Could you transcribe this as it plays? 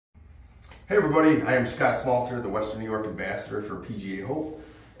Hey everybody, I am Scott Smalter, the Western New York Ambassador for PGA Hope.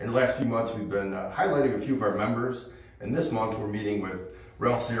 In the last few months we've been highlighting a few of our members, and this month we're meeting with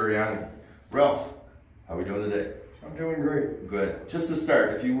Ralph Sirianni. Ralph, how are we doing today? I'm doing great. Good. Just to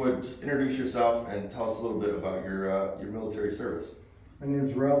start, if you would, just introduce yourself and tell us a little bit about your military service. My name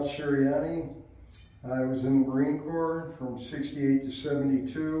is Ralph Sirianni. I was in the Marine Corps from 68 to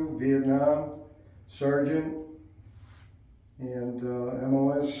 72, Vietnam, Sergeant, and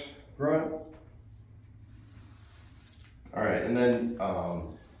MOS Grunt. All right, and then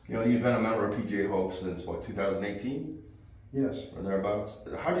you've been a member of PGA Hope since what, 2018? Yes. Or thereabouts.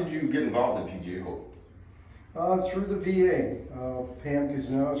 How did you get involved in PGA Hope? Through the VA. Pam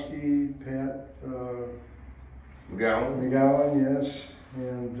Guzanowski, Pat McGowan, yes.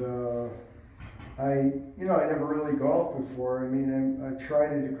 And I never really golfed before. I mean, I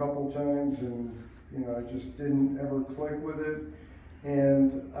tried it a couple times, and I just didn't ever click with it.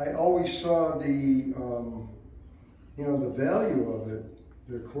 And I always saw the value of it,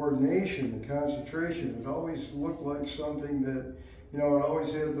 the coordination, the concentration. It always looked like something that, it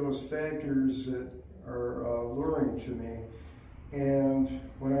always had those factors that are alluring to me. And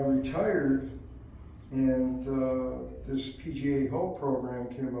when I retired and this PGA Hope program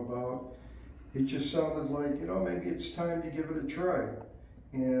came about, it just sounded like, maybe it's time to give it a try.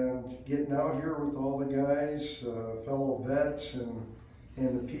 And getting out here with all the guys, fellow vets, and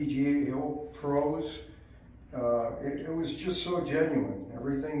the PGA Hope pros, it was just so genuine.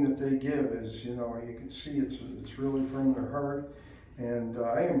 Everything that they give is, you can see it's really from their heart. And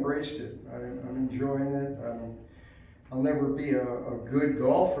I embraced it. I'm enjoying it. I'll never be a good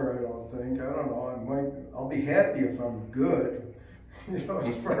golfer, I don't think. I don't know. I'll be happy if I'm good. As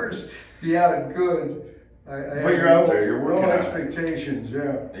far as beyond good, I but you're out there. You're working no on expectations.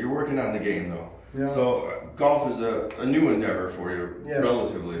 Yeah. You're working on the game, though. Yeah. So golf is a new endeavor for you, yes.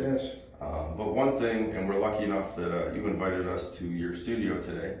 relatively. Yes. But one thing, and we're lucky enough that you invited us to your studio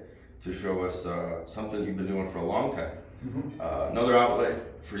today to show us something you've been doing for a long time. Mm-hmm. Another outlet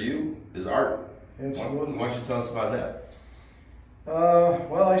for you is art. Absolutely. Why don't you tell us about that?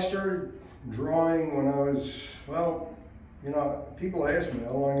 Well, I started drawing when I was, people ask me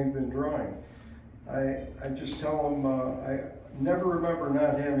how long you've been drawing. I just tell them I never remember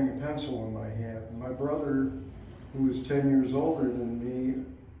not having a pencil in my hand. My brother, who was 10 years older than me,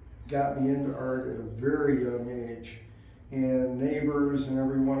 got me into art at a very young age. And neighbors and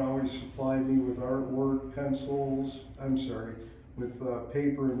everyone always supplied me with artwork, with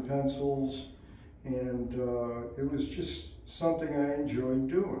paper and pencils. And it was just something I enjoyed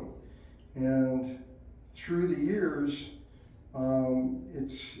doing. And through the years,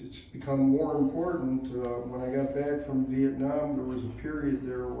 it's become more important. When I got back from Vietnam, there was a period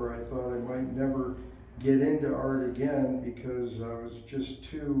there where I thought I might never get into art again because I was just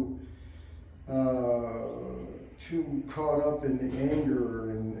too caught up in the anger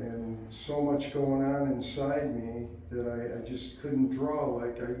and so much going on inside me that I just couldn't draw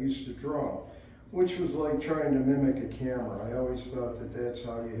like I used to draw, which was like trying to mimic a camera. I always thought that that's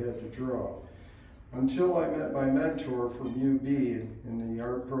how you had to draw. Until I met my mentor from UB in the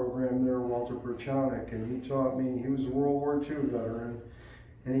art program there, Walter Perchonik, and he taught me, he was a World War II veteran,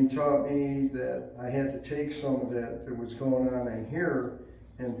 and he taught me that I had to take some of that was going on in here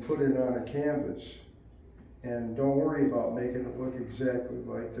and put it on a canvas. And don't worry about making it look exactly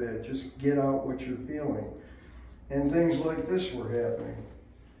like that. Just get out what you're feeling. And things like this were happening.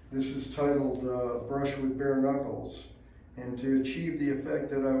 This is titled Brush with Bare Knuckles. And to achieve the effect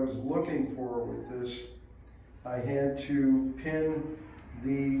that I was looking for with this, I had to pin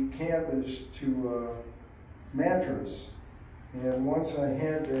the canvas to a mattress. And once I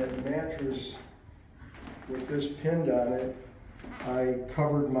had that mattress with this pinned on it, I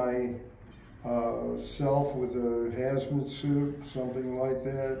covered my self with a hazmat suit, something like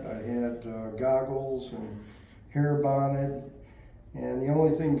that. I had goggles and hair bonnet, and the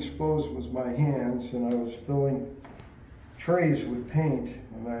only thing exposed was my hands, and I was filling trays with paint,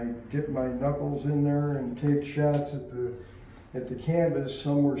 and I dipped my knuckles in there and take shots at the canvas.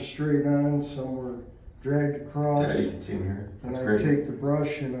 Some were straight on, some were dragged across. Yeah, you can see them here. That's and I take the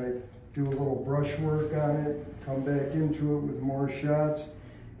brush and I do a little brush work on it, come back into it with more shots,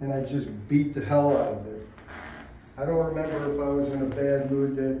 and I just beat the hell out of it. I don't remember if I was in a bad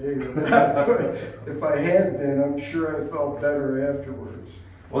mood that day or not, but if I had been, I'm sure I felt better afterwards.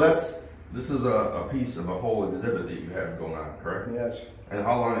 Well, this is a piece of a whole exhibit that you have going on, correct? Yes. And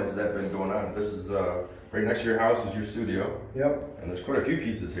how long has that been going on? This is right next to your house is your studio. Yep. And there's quite a few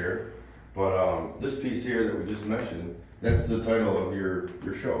pieces here, but this piece here that we just mentioned, that's the title of your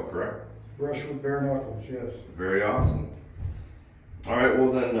show, correct? Brush with Bare Knuckles, yes. Very awesome. All right,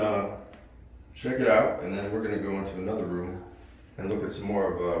 well then, check it out, and then we're going to go into another room and look at some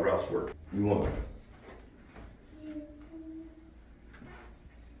more of Ralph's work. You want it?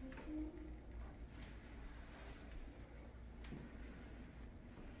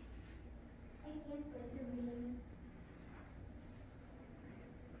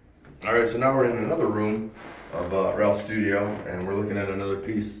 All right, so now we're in another room of Ralph's studio, and we're looking at another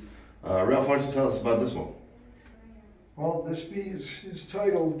piece. Ralph, why don't you tell us about this one? Well, this piece is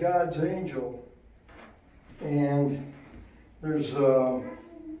titled God's Angel, and there's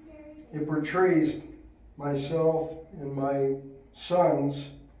it portrays myself and my sons.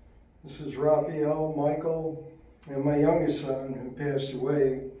 This is Raphael, Michael, and my youngest son who passed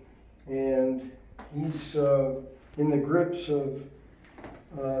away, and he's in the grips of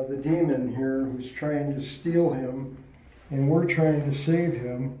the demon here who's trying to steal him, and we're trying to save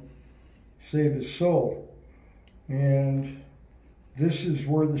him, save his soul. And this is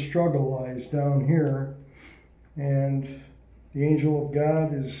where the struggle lies, down here. And the angel of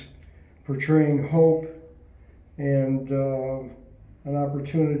God is portraying hope and an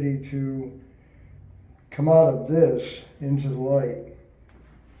opportunity to come out of this into the light.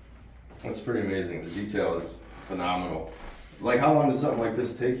 That's pretty amazing. The detail is phenomenal. Like, how long does something like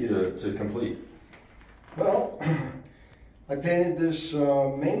this take you to complete? Well, I painted this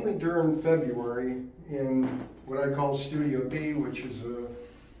mainly during February in what I call Studio B, which is a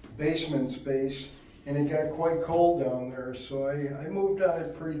basement space, and it got quite cold down there, so I moved on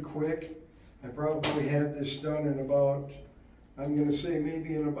it pretty quick. I probably had this done in about, I'm going to say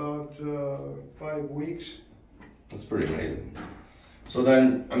maybe in about 5 weeks. That's pretty amazing. So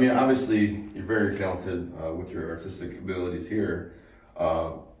then, I mean, obviously, you're very talented with your artistic abilities here.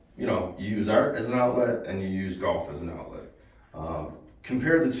 You know, you use art as an outlet and you use golf as an outlet.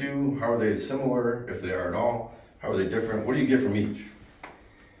 Compare the two. How are they similar, if they are at all? How are they different? What do you get from each?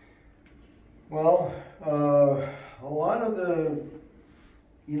 Well, a lot of the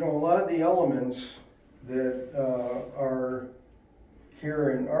elements that are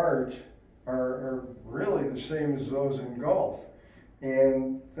here in art are really the same as those in golf.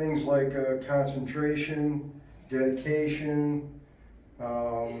 And things like concentration, dedication,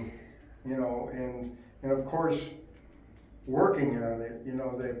 you know, and of course, working on it, you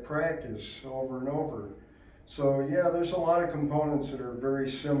know, they practice over and over. So yeah, there's a lot of components that are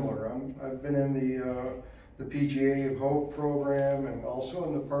very similar. I've been in the PGA HOPE program and also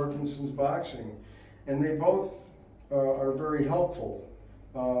in the Parkinson's boxing, and they both are very helpful.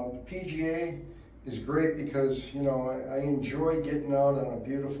 The PGA is great because, you know, I enjoy getting out on a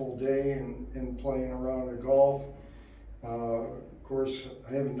beautiful day and playing around a golf. Of course,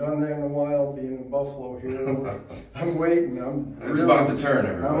 I haven't done that in a while, being in Buffalo here. I'm waiting. It's about to turn,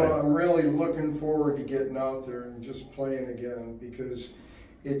 everybody. I'm really looking forward to getting out there and just playing again, because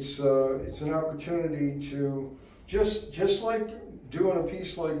it's an opportunity to, just like doing a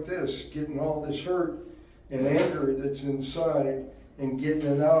piece like this, getting all this hurt and anger that's inside and getting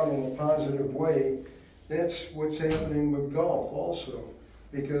it out in a positive way. That's what's happening with golf also,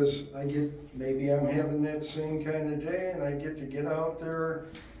 because maybe I'm having that same kind of day, and I get to get out there,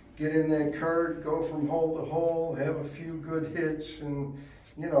 get in that cart, go from hole to hole, have a few good hits, and,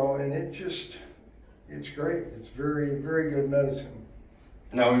 you know, and it's great. It's very, very good medicine.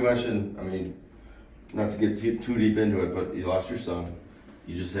 Now, we mentioned, I mean, not to get too deep into it, but you lost your son.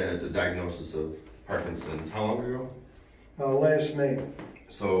 You just had a diagnosis of Parkinson's. How long ago? Last May.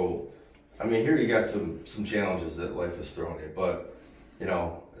 So, I mean, here you got some challenges that life has thrown you, but, you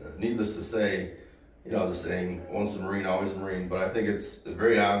know, needless to say, you know, the saying, once a Marine, always a Marine, but I think it's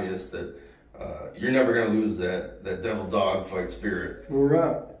very obvious that you're never going to lose that devil dog fight spirit.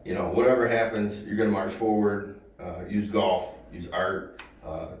 Right. You know, whatever happens, you're going to march forward, use golf, use art,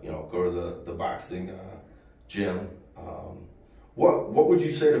 you know, go to the boxing gym. What would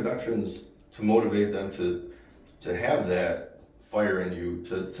you say to veterans to motivate them to have that fire in you,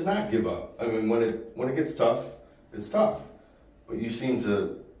 to not give up? I mean, when it gets tough, it's tough, but you seem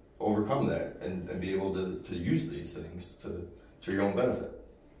to overcome that and be able to use these things to your own benefit.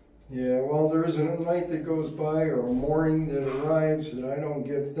 Yeah, well, there isn't a night that goes by or a morning that arrives that I don't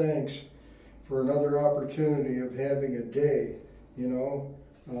give thanks for another opportunity of having a day, you know,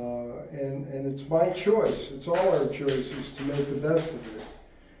 and it's my choice. It's all our choices to make the best of it.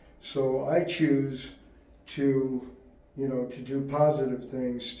 So I choose to, you know, to do positive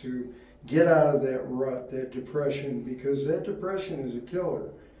things, to get out of that rut, that depression, because that depression is a killer.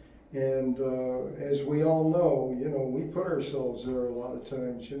 And as we all know, you know, we put ourselves there a lot of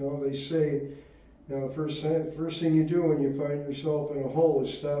times. You know, they say, you know, first thing you do when you find yourself in a hole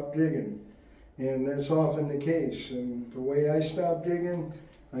is stop digging. And that's often the case. And the way I stopped digging,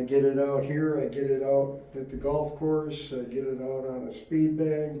 I get it out here, I get it out at the golf course, I get it out on a speed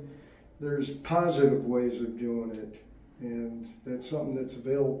bag. There's positive ways of doing it, and that's something that's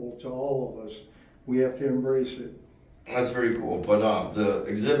available to all of us. We have to embrace it. That's very cool. But the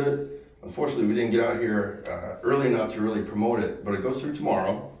exhibit, unfortunately, we didn't get out here early enough to really promote it, but it goes through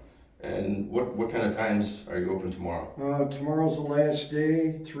tomorrow. And what kind of times are you open tomorrow? Tomorrow's the last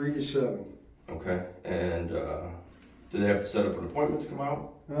day, 3 to 7. Okay. And do they have to set up an appointment to come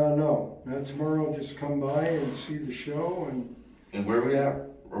out? No, not tomorrow. Just come by and see the show. And where are we at?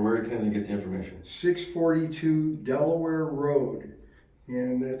 Or where can they get the information? 642 Delaware Road.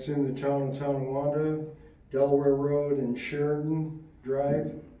 And that's in the town of Tonawanda, Delaware Road and Sheridan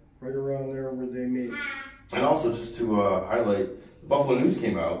Drive, right around there where they meet. And also just to highlight, Buffalo News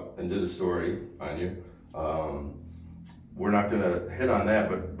came out and did a story on you. We're not going to hit on that,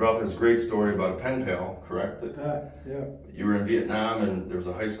 but Ralph has a great story about a pen pal, correct? Yeah. You were in Vietnam and there was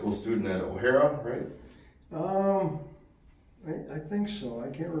a high school student at O'Hara, right? I think so.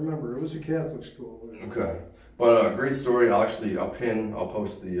 I can't remember. It was a Catholic school. Okay. But great story. I'll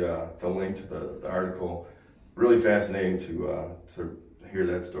post the link to the article. Really fascinating to hear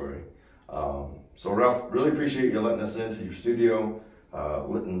that story. So Ralph, really appreciate you letting us into your studio,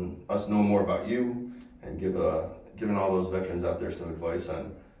 letting us know more about you, and giving all those veterans out there some advice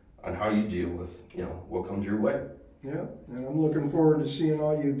on how you deal with what comes your way. Yeah, and I'm looking forward to seeing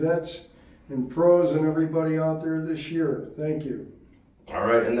all you vets and pros and everybody out there this year. Thank you. All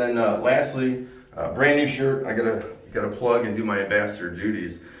right, and then lastly, brand new shirt. I gotta plug and do my ambassador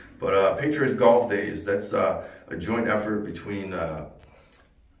duties. But Patriots Golf Days, that's a joint effort between not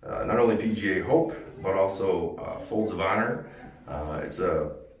only PGA Hope, but also Folds of Honor. It's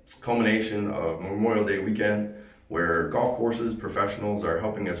a culmination of Memorial Day weekend where golf courses, professionals are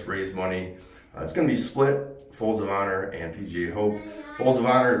helping us raise money. It's going to be split, Folds of Honor and PGA Hope. Folds of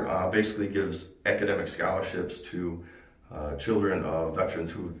Honor basically gives academic scholarships to children of veterans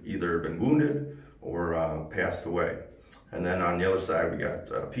who've either been wounded or passed away. And then on the other side, we got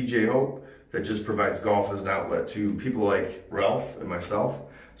PGA Hope that just provides golf as an outlet to people like Ralph and myself.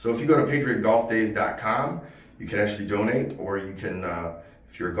 So if you go to patriotgolfdays.com, you can actually donate, or you can,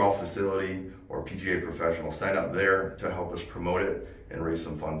 if you're a golf facility or PGA professional, sign up there to help us promote it and raise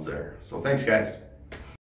some funds there. So thanks, guys.